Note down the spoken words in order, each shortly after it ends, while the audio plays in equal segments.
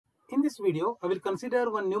In this video, I will consider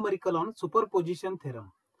one numerical on superposition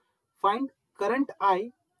theorem. Find current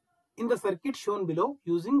I in the circuit shown below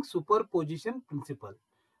using superposition principle.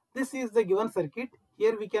 This is the given circuit.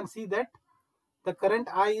 Here we can see that the current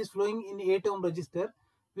I is flowing in 8 ohm resistor.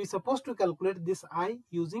 We are supposed to calculate this I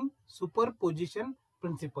using superposition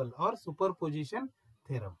principle or superposition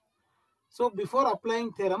theorem. So before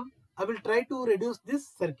applying theorem, I will try to reduce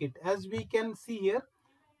this circuit. As we can see here,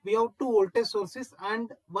 we have two voltage sources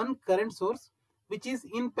and one current source which is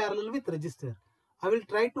in parallel with resistor. I will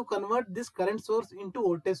try to convert this current source into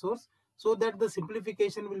voltage source so that the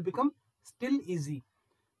simplification will become still easy.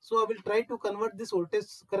 So I will try to convert this voltage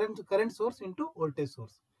current source into voltage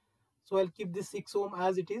source. So I'll keep this 6 ohm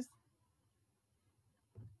as it is.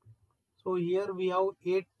 So here we have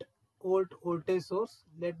 8 volt voltage source.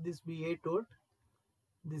 Let this be 8 volt.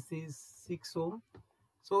 This is 6 ohm.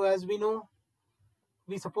 So as we know,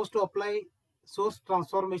 we are supposed to apply source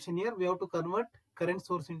transformation here. We have to convert current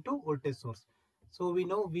source into voltage source. So we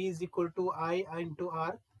know V is equal to I into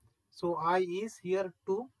R. So I is here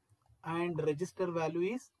 2 and resistor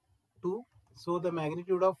value is 2. So the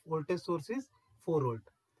magnitude of voltage source is 4 volt.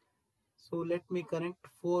 So let me connect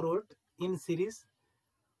 4 volt in series.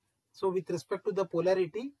 So with respect to the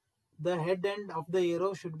polarity, the head end of the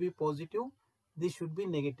arrow should be positive. This should be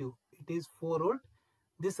negative. It is 4 volt.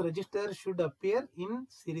 This resistor should appear in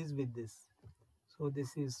series with this. So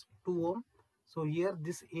this is 2 ohm. So here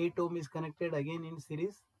this 8 ohm is connected again in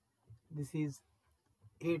series. This is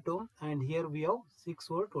 8 ohm and here we have 6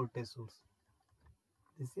 volt voltage source.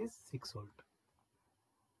 This is 6 volt.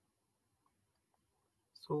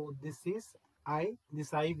 So this is I.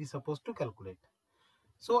 This I we supposed to calculate.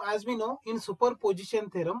 So as we know, in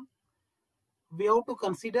superposition theorem, we have to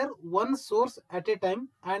consider one source at a time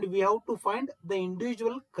and we have to find the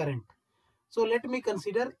individual current. So let me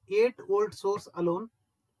consider 8 volt source alone.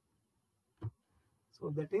 So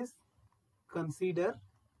that is, consider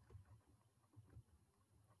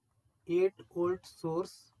 8 volt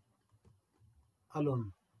source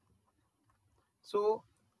alone. So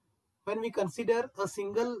when we consider a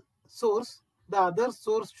single source, the other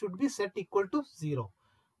source should be set equal to 0.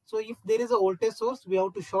 So if there is a voltage source, we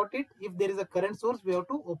have to short it. If there is a current source, we have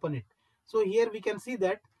to open it. So here we can see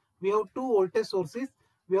that we have two voltage sources.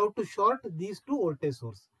 We have to short these two voltage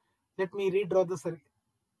sources. Let me redraw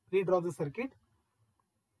the circuit.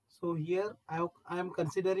 So here I am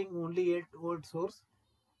considering only 8 volt source.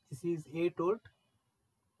 This is 8 volt.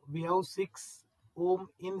 We have 6 ohm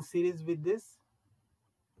in series with this.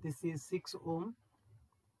 This is 6 ohm.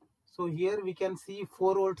 So here we can see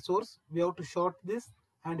 4 volt source. We have to short this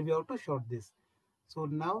and we have to short this. So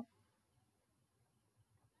now,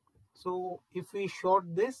 so if we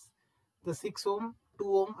short this, the 6 ohm,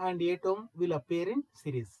 2 ohm and 8 ohm will appear in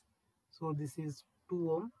series. So this is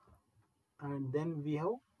 2 ohm and then we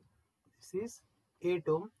have, this is 8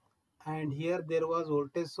 ohm and here there was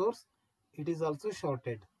voltage source. It is also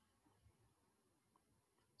shorted.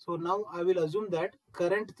 So now I will assume that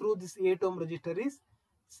current through this 8 ohm resistor is,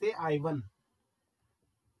 say, I1.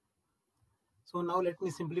 So now let me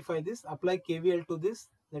simplify this. Apply KVL to this.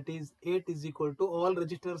 That is 8 is equal to, all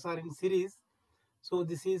resistors are in series. So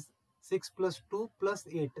this is 6 plus 2 plus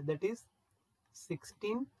 8. That is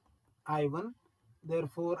 16 I1.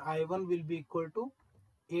 Therefore I1 will be equal to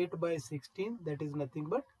 8 by 16. That is nothing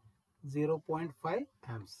but 0.5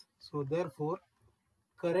 amps. So therefore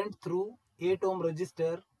current through 8 ohm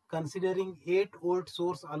resistor considering 8 volt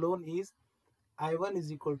source alone is I1 is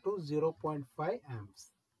equal to 0.5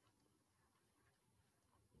 amps.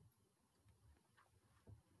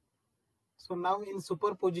 So now in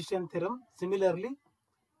superposition theorem, similarly,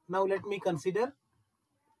 now let me consider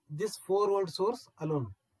this 4 volt source alone.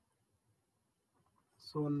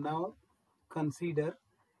 So now consider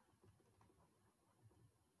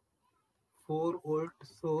 4 volt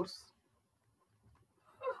source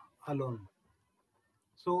alone.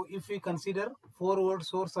 So if we consider 4 volt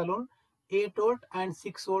source alone, 8 volt and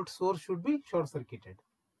 6 volt source should be short circuited.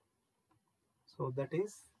 So that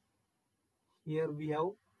is, here we have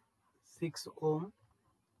 6 ohm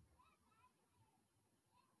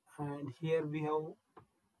and here we have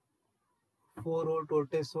 4 volt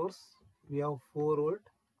voltage source. We have 4 volt.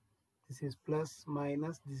 This is plus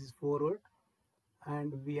minus, this is 4 volt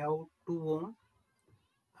and we have 2 ohm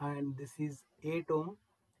and this is 8 ohm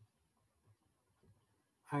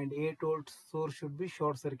and 8 volt source should be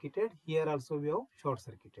short circuited. Here also we have short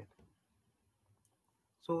circuited.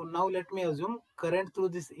 So now let me assume current through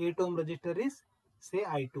this 8 ohm resistor is, say,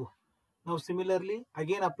 I2. Now similarly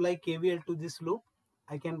again apply KVL to this loop.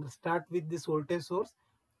 I can start with this voltage source,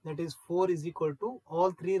 that is 4 is equal to,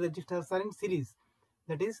 all three resistors are in series.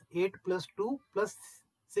 that is 8 plus 2 plus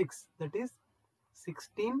 6, that is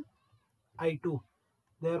 16 I2.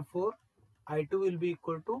 Therefore, I2 will be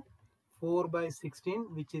equal to 4 by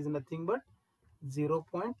 16, which is nothing but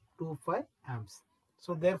 0.25 amps.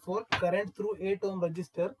 So therefore, current through 8 ohm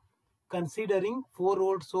resistor considering 4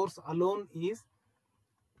 volt source alone is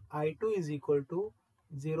I2 is equal to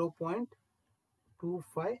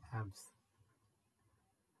 0.25 amps.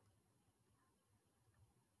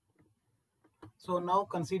 So now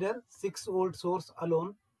consider 6 volt source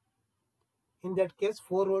alone. In that case,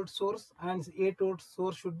 4 volt source and 8 volt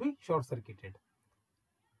source should be short circuited.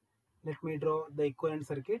 Let me draw the equivalent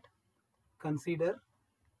circuit. Consider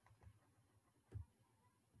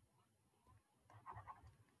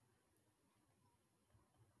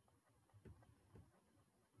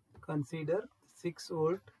Consider 6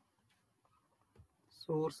 volt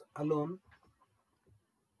source alone.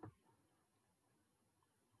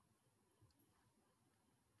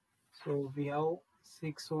 So we have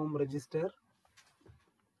 6 ohm resistor.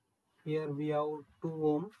 Here we have 2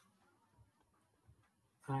 ohm.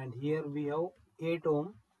 And here we have 8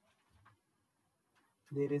 ohm.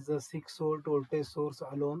 There is a 6 volt voltage source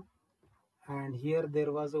alone. And here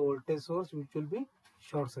there was a voltage source which will be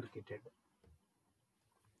short circuited.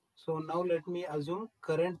 So now let me assume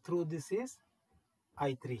current through this is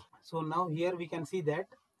I3. So now here we can see that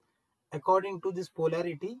according to this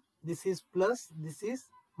polarity, this is plus, this is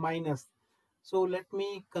minus. So let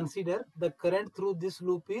me consider the current through this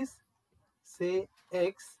loop is say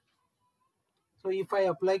X. So if I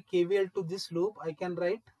apply KVL to this loop, I can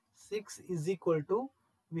write 6 is equal to,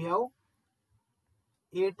 we have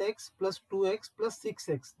 8x plus 2x plus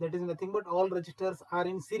 6x. That is nothing but all resistors are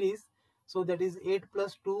in series. So that is 8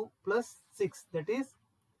 plus 2 plus 6. That is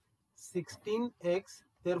 16x.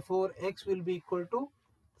 Therefore, x will be equal to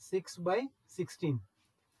 6 by 16,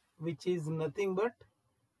 which is nothing but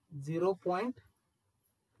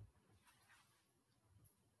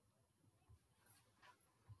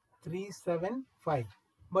 0.375.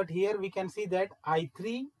 But here we can see that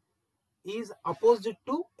I3 is opposite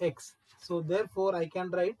to x. So therefore, I can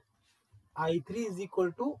write I3 is equal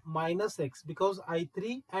to minus x, because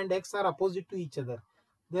I3 and x are opposite to each other.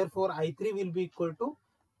 Therefore, I3 will be equal to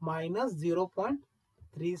minus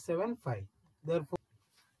 0.375.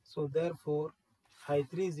 Therefore,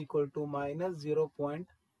 I3 is equal to minus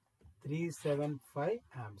 0.375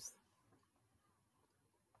 amps.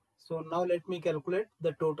 So now let me calculate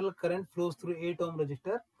the total current flows through 8 ohm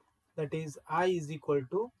resistor. That is I is equal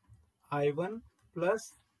to I1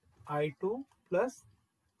 plus I2 plus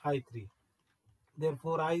I3.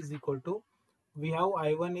 Therefore, I is equal to, we have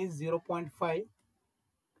I1 is 0.5,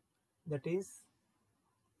 that is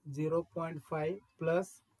 0.5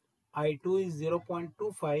 plus I2 is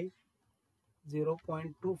 0.25,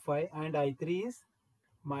 and I3 is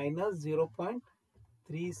minus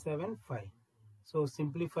 0.375. So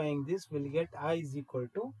simplifying this, we'll get I is equal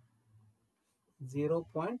to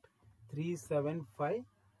 0.375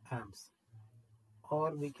 amps,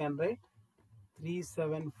 or we can write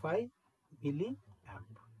 375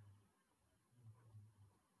 milliamp.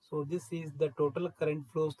 So this is the total current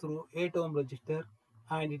flows through 8 ohm resistor,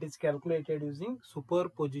 and it is calculated using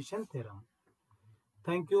superposition theorem.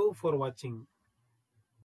 Thank you for watching.